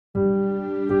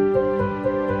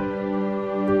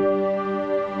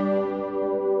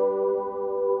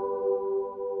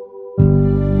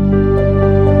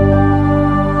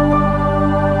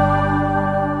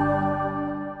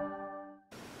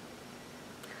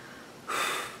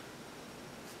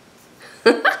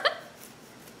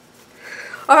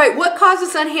All right, what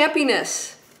causes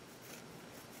unhappiness?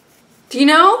 Do you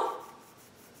know?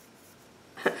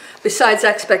 Besides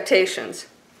expectations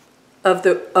of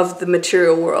the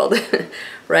material world,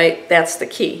 right? That's the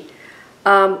key.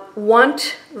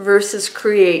 Want versus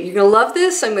create. You're going to love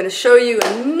this. I'm going to show you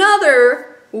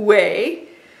another way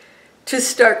to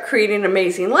start creating an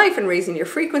amazing life and raising your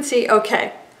frequency.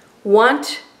 Okay,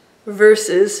 want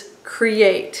versus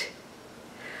create.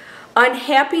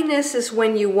 Unhappiness is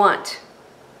when you want.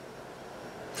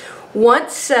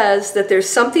 Want says that there's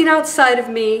something outside of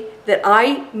me that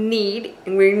I need,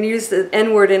 and we're going to use the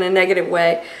N word in a negative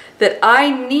way, that I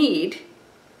need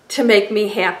to make me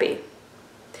happy.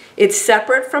 It's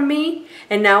separate from me,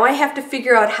 and now I have to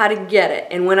figure out how to get it.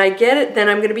 And when I get it, then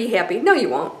I'm going to be happy. No, you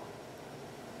won't.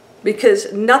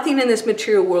 Because nothing in this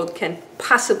material world can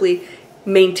possibly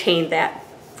maintain that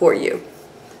for you.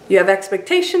 You have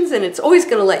expectations, and it's always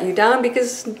going to let you down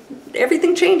because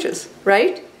everything changes,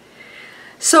 right?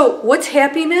 So what's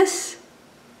happiness?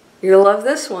 You'll love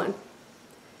this one.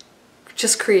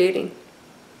 Just creating.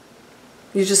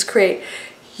 You just create.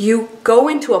 You go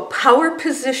into a power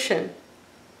position.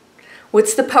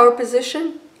 What's the power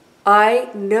position?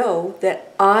 I know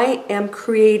that I am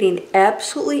creating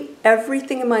absolutely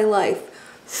everything in my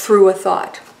life through a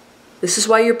thought. This is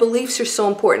why your beliefs are so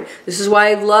important. This is why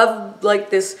I love,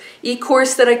 like, this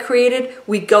e-course that I created.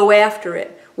 We go after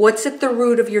it. What's at the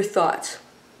root of your thoughts?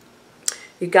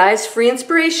 You guys, free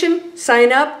inspiration,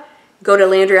 sign up, go to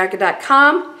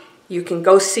landria.com. You can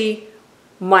go see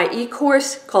my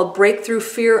e-course called Breakthrough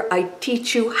Fear. I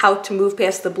teach you how to move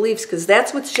past the beliefs because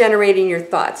that's what's generating your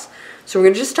thoughts. So we're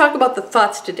going to just talk about the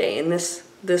thoughts today in this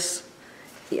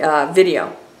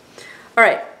video. All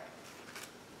right.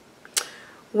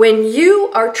 When you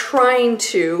are trying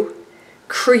to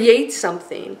create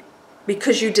something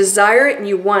because you desire it and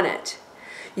you want it,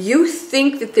 you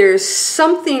think that there's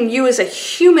something you as a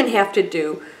human have to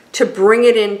do to bring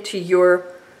it into your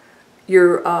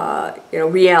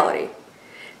reality.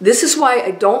 This is why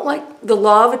I don't like the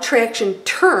law of attraction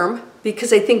term,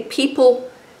 because I think people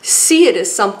see it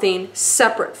as something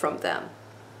separate from them.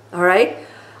 All right?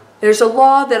 There's a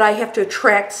law that I have to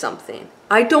attract something.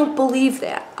 I don't believe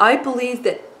that. I believe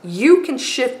that you can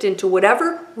shift into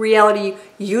whatever reality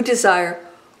you desire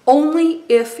only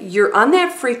if you're on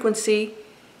that frequency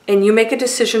and you make a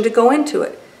decision to go into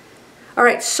it. All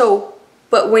right, so,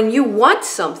 but when you want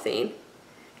something,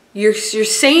 you're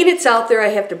saying it's out there, I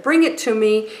have to bring it to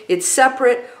me, it's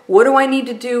separate, what do I need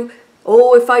to do?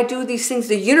 Oh, if I do these things,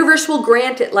 the universe will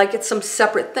grant it like it's some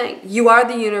separate thing. You are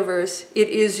the universe, it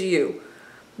is you.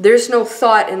 There's no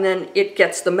thought and then it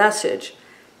gets the message.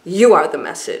 You are the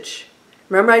message.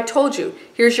 Remember I told you,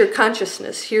 here's your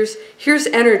consciousness, here's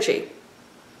energy.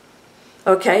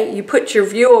 Okay, you put your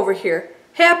view over here.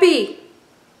 Happy,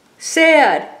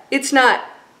 sad, it's not,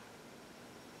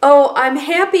 oh, I'm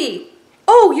happy.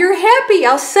 Oh, you're happy,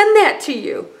 I'll send that to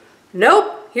you.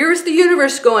 Nope, here's the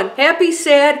universe going, happy,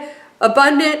 sad,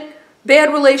 abundant,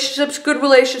 bad relationships, good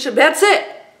relationship, that's it.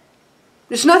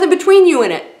 There's nothing between you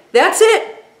and it. That's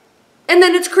it. And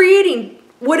then it's creating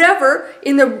whatever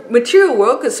in the material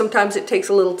world, because sometimes it takes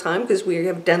a little time because we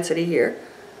have density here.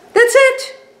 That's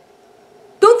it.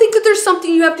 Don't think that there's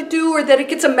something you have to do or that it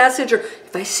gets a message or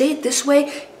if I say it this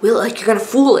way, well, like you're going to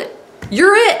fool it.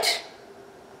 You're it.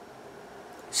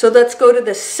 So let's go to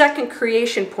the second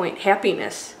creation point,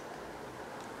 happiness.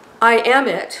 I am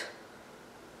it.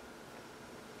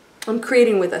 I'm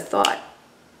creating with a thought.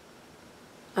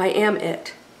 I am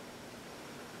it.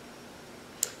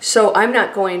 So I'm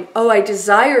not going, oh, I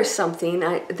desire something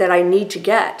that I need to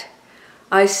get.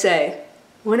 I say,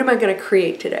 what am I going to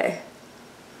create today?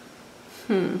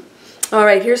 All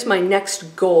right, here's my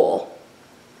next goal.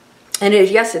 And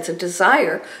yes, it's a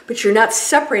desire, but you're not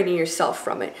separating yourself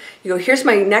from it. You go, here's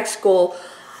my next goal.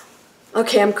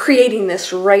 Okay, I'm creating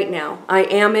this right now. I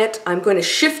am it. I'm going to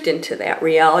shift into that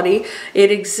reality.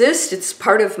 It exists. It's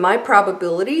part of my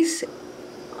probabilities.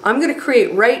 I'm going to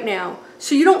create right now.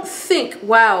 So you don't think,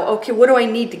 wow, okay, what do I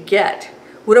need to get?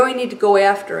 What do I need to go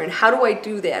after? And how do I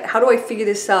do that? How do I figure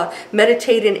this out?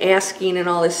 Meditate and asking and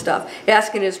all this stuff.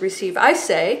 Asking is receive. I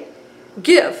say,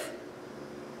 give.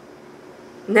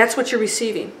 And that's what you're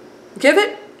receiving. Give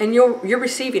it, and you're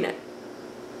receiving it.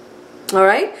 All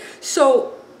right?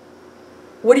 So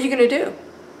what are you going to do?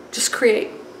 Just create.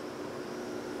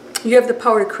 You have the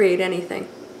power to create anything.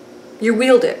 You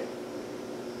wield it.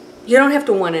 You don't have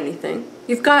to want anything.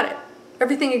 You've got it.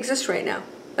 Everything exists right now.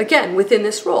 Again, within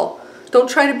this role. Don't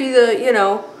try to be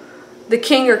the, the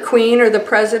king or queen or the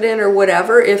president or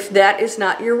whatever if that is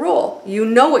not your role. You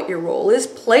know what your role is.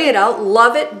 Play it out.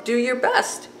 Love it. Do your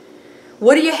best.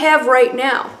 What do you have right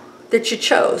now that you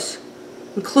chose,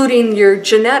 including your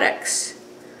genetics?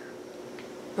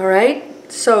 All right?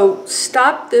 So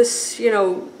stop this, you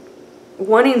know,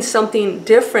 wanting something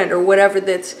different or whatever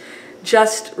that's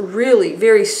just really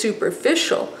very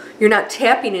superficial. You're not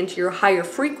tapping into your higher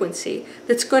frequency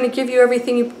that's going to give you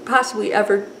everything you possibly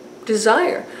ever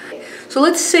desire. So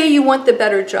let's say you want the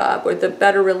better job or the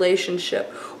better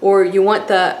relationship, or you want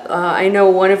the, I know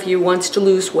one of you wants to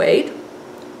lose weight.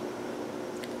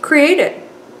 Create it.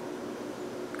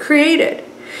 Create it.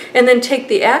 And then take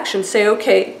the action. Say,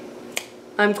 okay,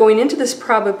 I'm going into this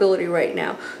probability right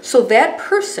now. So that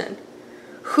person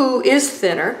who is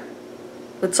thinner,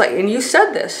 it's like, and you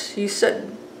said this, you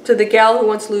said to the gal who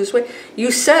wants to lose weight, you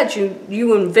said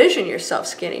you envision yourself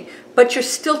skinny, but you're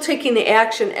still taking the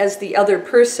action as the other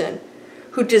person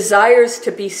who desires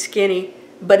to be skinny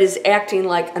but is acting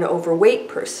like an overweight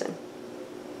person.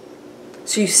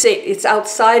 So you say it's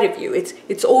outside of you,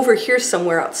 it's over here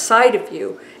somewhere outside of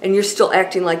you, and you're still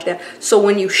acting like that. So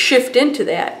when you shift into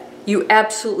that, you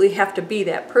absolutely have to be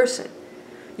that person.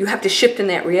 You have to shift in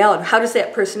that reality. How does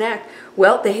that person act?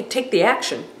 Well, they take the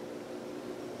action.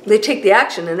 They take the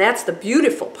action, and that's the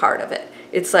beautiful part of it.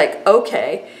 It's like,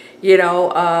 okay, you know,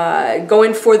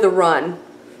 going for the run,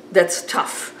 that's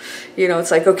tough. You know,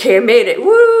 it's like, okay, I made it.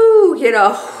 Woo! You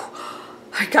know,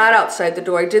 I got outside the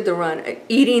door. I did the run.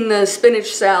 Eating the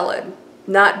spinach salad,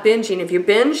 not binging. If you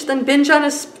binge, then binge on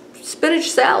a spinach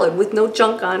salad with no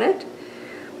junk on it.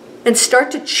 And start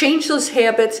to change those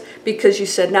habits, because you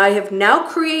said, now I have now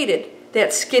created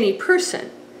that skinny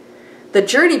person. The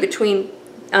journey between,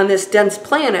 on this dense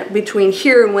planet, between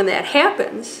here and when that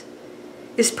happens,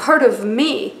 is part of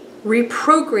me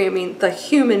reprogramming the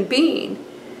human being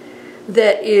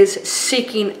that is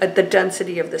seeking the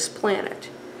density of this planet.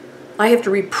 I have to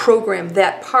reprogram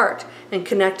that part and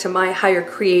connect to my higher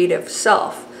creative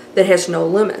self that has no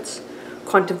limits.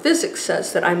 Quantum physics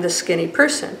says that I'm the skinny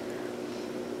person.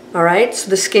 All right, so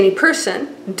the skinny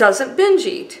person doesn't binge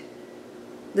eat.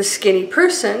 The skinny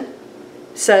person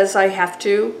says I have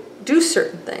to do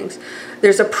certain things.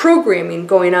 There's a programming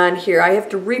going on here. I have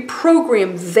to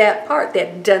reprogram that part,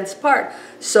 that dense part.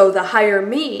 So the higher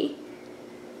me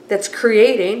that's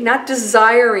creating, not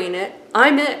desiring it,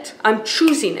 I'm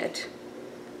choosing it.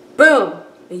 Boom.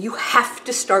 You have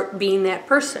to start being that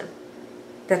person.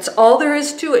 That's all there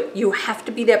is to it. You have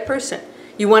to be that person.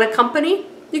 You want a company?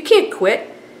 You can't quit.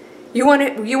 You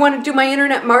want to do my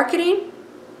internet marketing?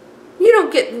 You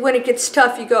don't get, when it gets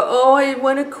tough, you go, oh, I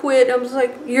want to quit. I was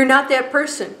like, you're not that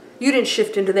person. You didn't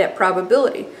shift into that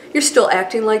probability. You're still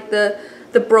acting like the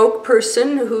broke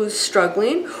person who's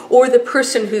struggling, or the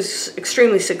person who's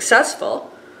extremely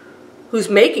successful, who's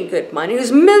making good money,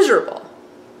 who's miserable,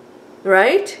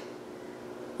 right?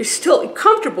 You're still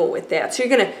comfortable with that. So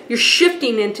you're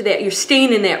shifting into that. You're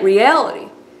staying in that reality.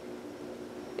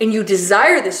 And you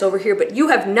desire this over here, but you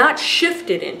have not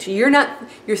shifted into, you're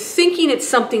thinking it's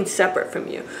something separate from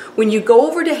you. When you go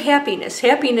over to happiness,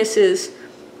 happiness is,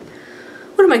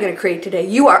 what am I going to create today?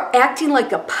 You are acting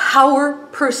like a power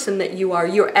person that you are.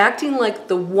 You're acting like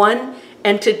the one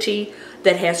entity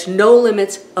that has no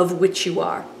limits of which you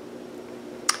are.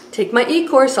 Take my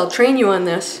e-course, I'll train you on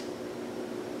this.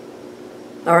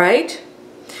 All right?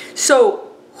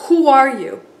 So, who are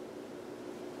you?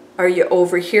 Are you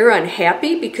over here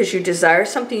unhappy because you desire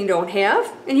something you don't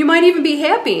have? And you might even be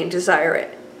happy and desire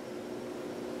it.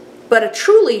 But a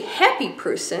truly happy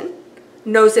person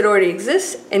knows it already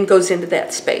exists and goes into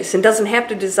that space and doesn't have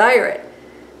to desire it.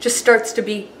 Just starts to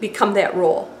become that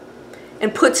role.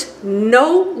 And puts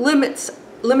no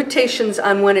limitations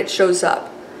on when it shows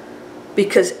up.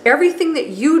 Because everything that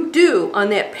you do on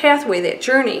that pathway, that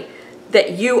journey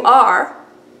that you are,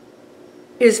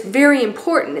 is very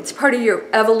important. It's part of your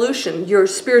evolution, your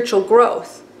spiritual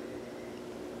growth.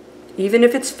 Even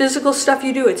if it's physical stuff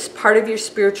you do, it's part of your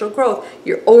spiritual growth.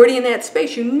 You're already in that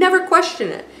space. You never question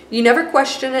it. You never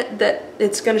question it that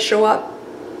it's going to show up.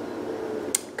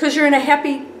 Because you're in a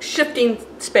happy shifting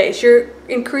space. You're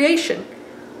in creation.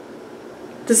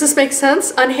 Does this make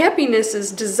sense? Unhappiness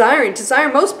is desiring.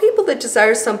 Most people that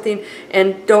desire something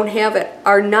and don't have it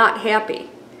are not happy.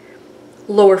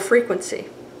 Lower frequency.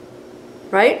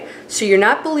 Right? So you're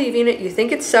not believing it, you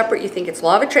think it's separate, you think it's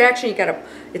law of attraction,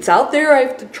 it's out there, I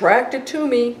have to attract it to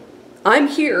me. I'm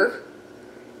here,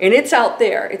 and it's out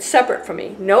there, it's separate from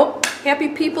me. Nope, happy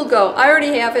people go, I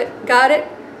already have it, got it.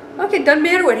 Okay, doesn't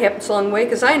matter what happens along the way,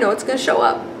 because I know it's going to show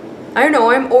up. I know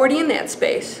I'm already in that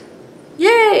space.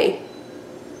 Yay!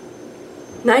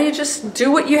 Now you just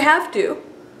do what you have to.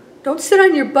 Don't sit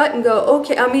on your butt and go,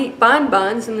 okay, I'll eat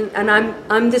bonbons and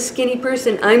I'm the skinny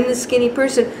person. I'm the skinny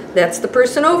person. That's the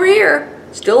person over here.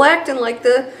 Still acting like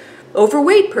the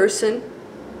overweight person.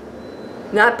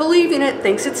 Not believing it,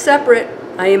 thinks it's separate.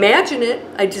 I imagine it,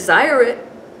 I desire it.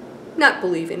 Not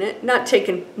believing it, not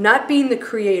being the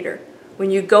creator.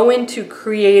 When you go into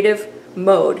creative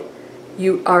mode,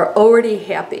 you are already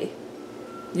happy.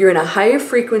 You're in a higher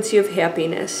frequency of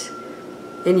happiness.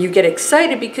 And you get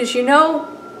excited because you know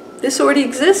this already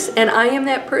exists and I am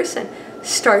that person.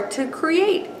 Start to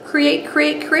create. Create,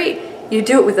 create, create. You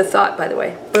do it with a thought, by the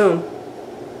way. Boom.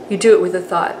 You do it with a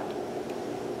thought.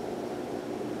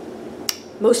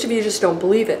 Most of you just don't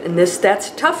believe it, and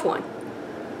that's a tough one.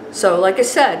 So like I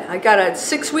said, I got a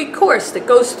 6-week course that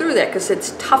goes through that because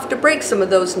it's tough to break some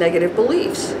of those negative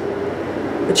beliefs.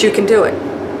 But you can do it.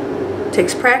 It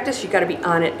takes practice. You got to be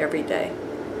on it every day.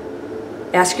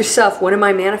 Ask yourself, what am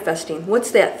I manifesting?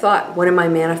 What's that thought? What am I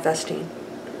manifesting?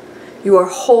 You are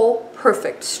whole,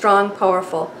 perfect, strong,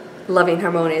 powerful, loving,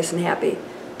 harmonious, and happy.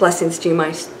 Blessings to you,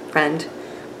 my friend.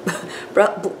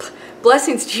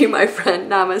 Blessings to you, my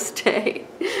friend. Namaste.